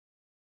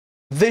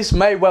This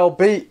may well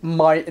be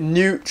my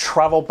new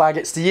travel bag.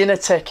 It's the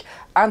Inateck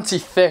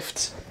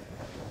anti-theft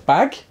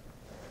bag.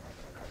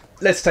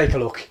 Let's take a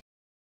look.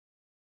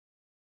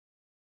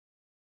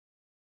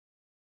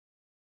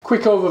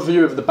 Quick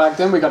overview of the bag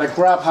then. We got a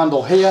grab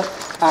handle here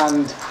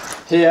and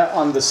here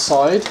on the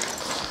side.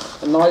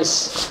 A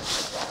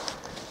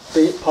nice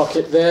deep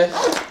pocket there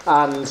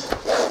and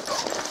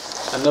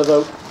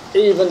another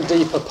even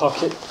deeper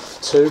pocket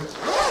too.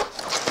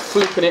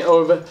 Flipping it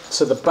over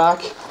to the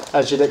back,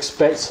 as you'd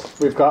expect,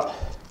 we've got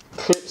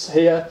clips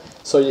here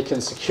so you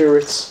can secure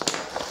it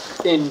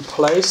in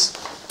place.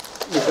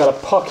 We've got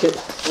a pocket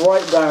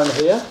right down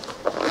here.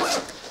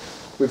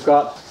 We've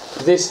got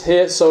this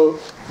here so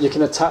you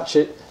can attach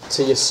it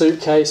to your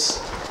suitcase.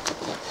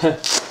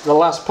 The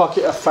last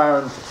pocket I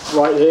found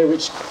right here,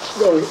 which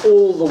goes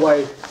all the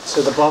way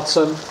to the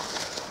bottom.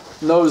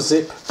 No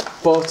zip,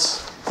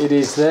 but it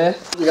is there.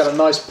 You got a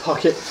nice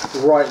pocket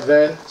right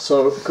there,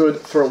 so good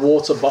for a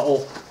water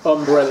bottle,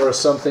 umbrella or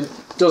something.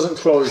 Doesn't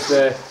close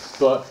there,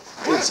 but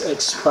it's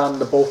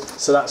expandable,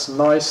 so that's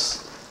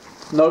nice.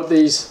 Note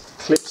these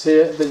clips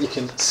here that you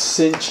can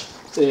cinch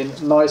in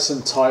nice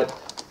and tight,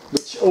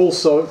 which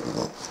also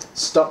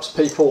stops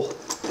people,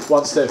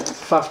 once they've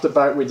faffed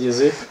about with your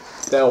zip,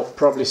 they'll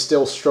probably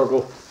still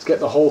struggle to get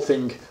the whole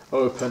thing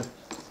open.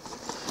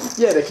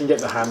 Yeah, they can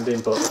get the hand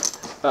in, but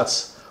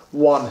that's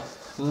one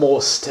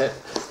more step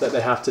that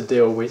they have to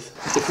deal with.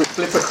 If we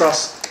flip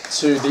across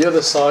to the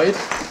other side,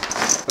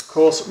 of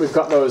course we've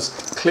got those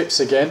clips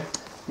again.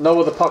 No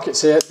other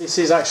pockets here. This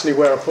is actually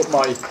where I put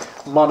my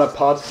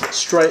monopod,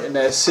 straight in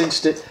there,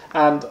 cinched it,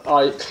 and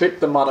I clipped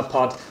the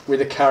monopod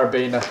with a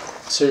carabiner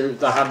to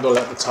the handle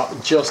at the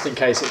top just in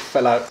case it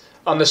fell out.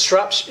 On the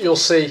straps you'll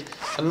see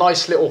a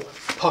nice little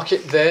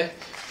pocket there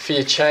for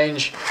your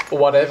change or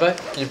whatever.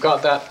 You've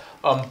got that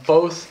on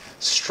both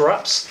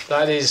straps.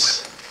 That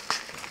is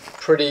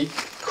pretty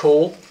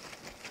cool.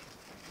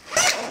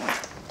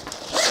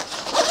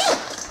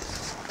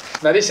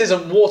 Now this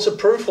isn't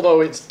waterproof,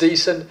 although it's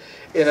decent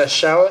in a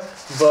shower,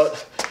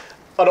 but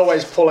I'd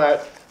always pull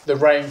out the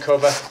rain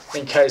cover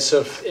in case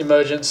of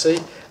emergency.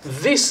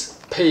 This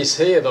piece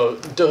here though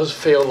does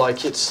feel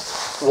like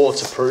it's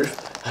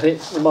waterproof, and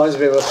it reminds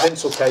me of a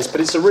pencil case,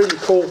 but it's a really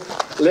cool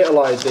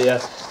little idea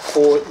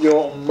for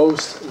your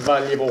most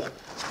valuable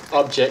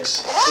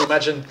objects.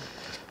 Imagine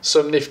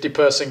some nifty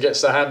person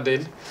gets their hand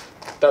in.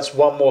 That's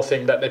one more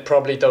thing that they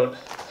probably don't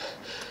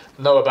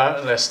know about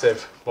unless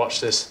they've watched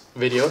this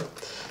video.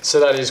 So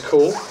that is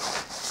cool.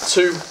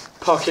 Two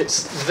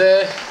pockets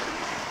there.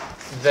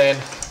 Then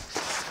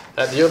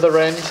at the other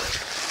end,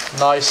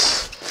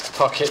 nice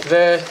pocket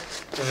there,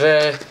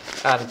 there,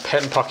 and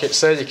pen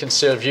pockets there. You can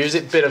see I've used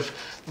it. Bit of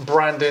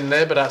branding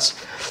there, but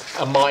that's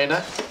a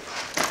minor.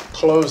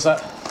 Close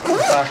that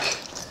back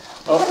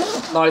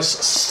up. Nice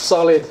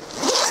solid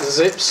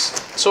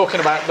zips. Talking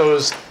about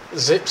those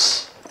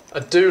zips, I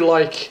do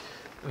like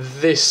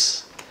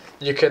this.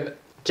 You can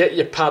get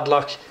your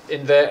padlock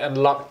in there and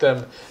lock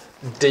them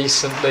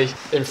decently.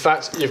 In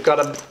fact, you've got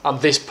them on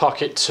this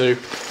pocket too,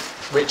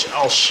 which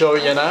I'll show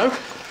you now.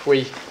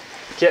 We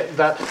get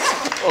that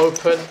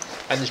open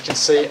and you can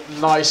see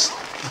nice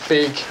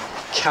big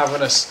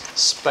cavernous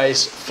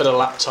space for the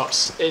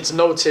laptops. It's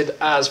noted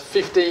as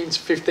 15 to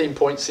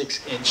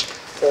 15.6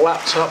 inch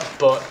laptop,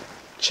 but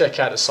check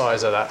out the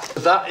size of that.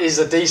 That is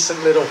a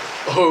decent little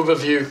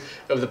overview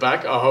of the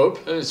bag, I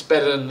hope. It's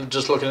better than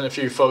just looking at a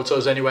few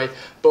photos anyway,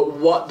 but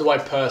what do I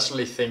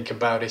personally think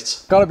about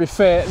it? Gotta be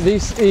fair,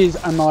 this is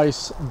a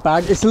nice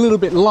bag. It's a little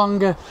bit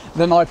longer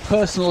than I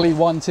personally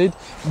wanted,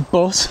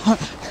 but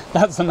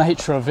that's the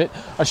nature of it.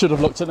 I should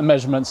have looked at the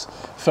measurements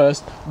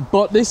first.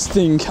 But this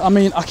thing, I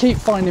mean, I keep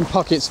finding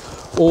pockets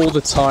all the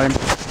time.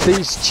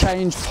 These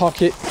change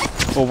pocket,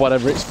 or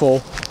whatever it's for,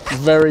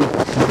 very,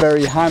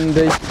 very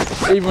handy.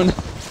 Even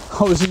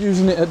I was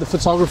using it at the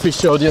photography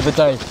show the other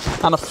day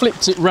and I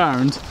flipped it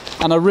round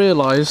and I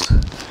realised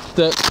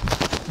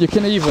that you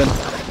can even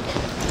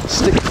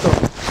stick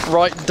stuff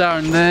right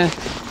down there.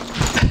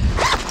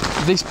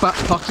 This back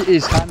pocket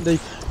is handy.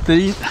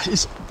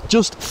 It's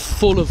just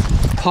full of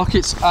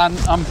pockets, and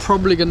I'm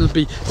probably going to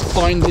be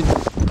finding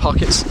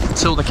pockets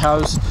till the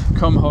cows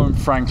come home,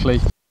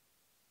 frankly.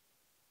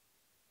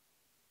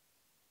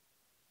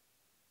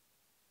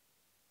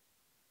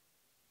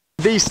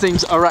 These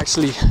things are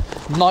actually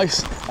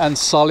nice and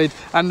solid,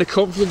 and they're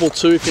comfortable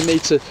too if you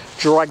need to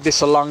drag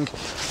this along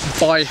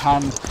by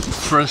hand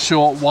for a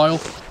short while.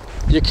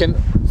 You can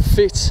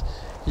fit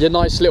your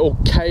nice little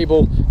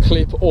cable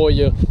clip or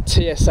your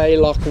TSA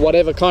lock,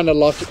 whatever kind of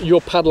lock,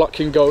 your padlock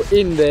can go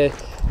in there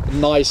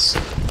nice.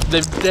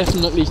 They've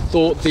definitely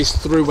thought this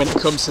through when it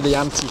comes to the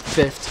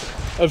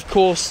anti-theft. Of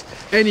course,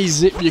 any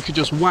zip you could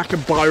just whack a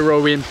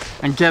biro in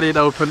and get it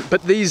open,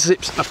 but these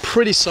zips are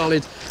pretty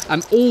solid,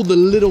 and all the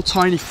little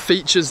tiny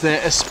features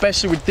there,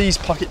 especially with these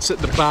pockets at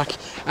the back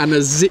and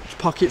the zipped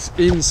pockets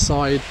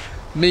inside,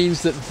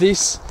 means that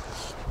this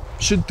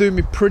should do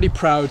me pretty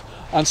proud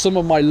on some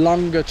of my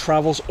longer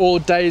travels or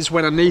days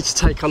when I need to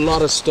take a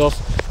lot of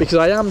stuff, because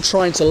I am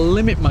trying to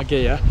limit my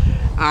gear,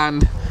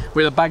 and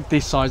with a bag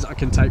this size, I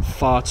can take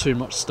far too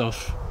much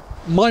stuff.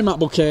 My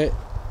MacBook Air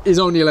is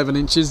only 11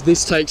 inches.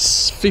 This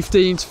takes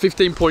 15 to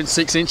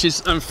 15.6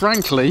 inches, and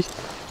frankly,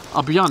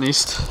 I'll be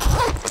honest,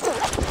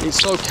 it's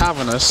so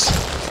cavernous,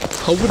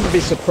 I wouldn't be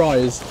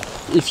surprised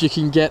if you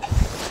can get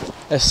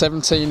a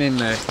 17 in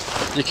there.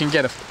 You can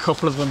get a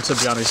couple of them, to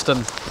be honest, and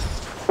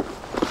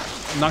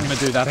I'm not going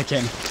to do that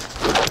again.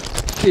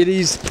 It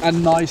is a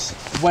nice,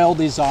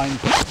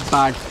 well-designed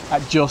bag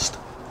at just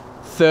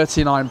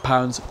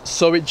 £39,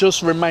 so it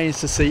just remains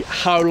to see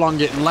how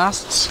long it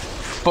lasts.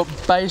 But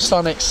based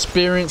on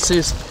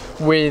experiences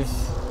with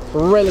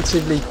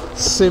relatively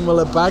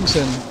similar bags,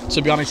 and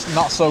to be honest,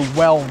 not so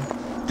well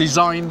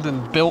designed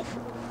and built.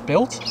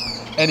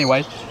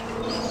 Anyway,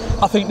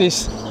 I think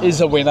this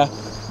is a winner,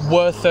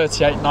 worth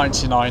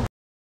 £38.99.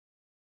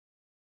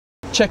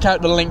 Check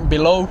out the link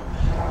below,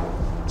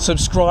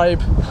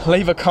 subscribe,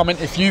 leave a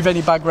comment if you've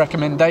any bag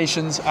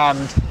recommendations,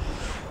 and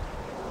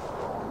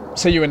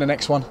see you in the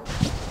next one.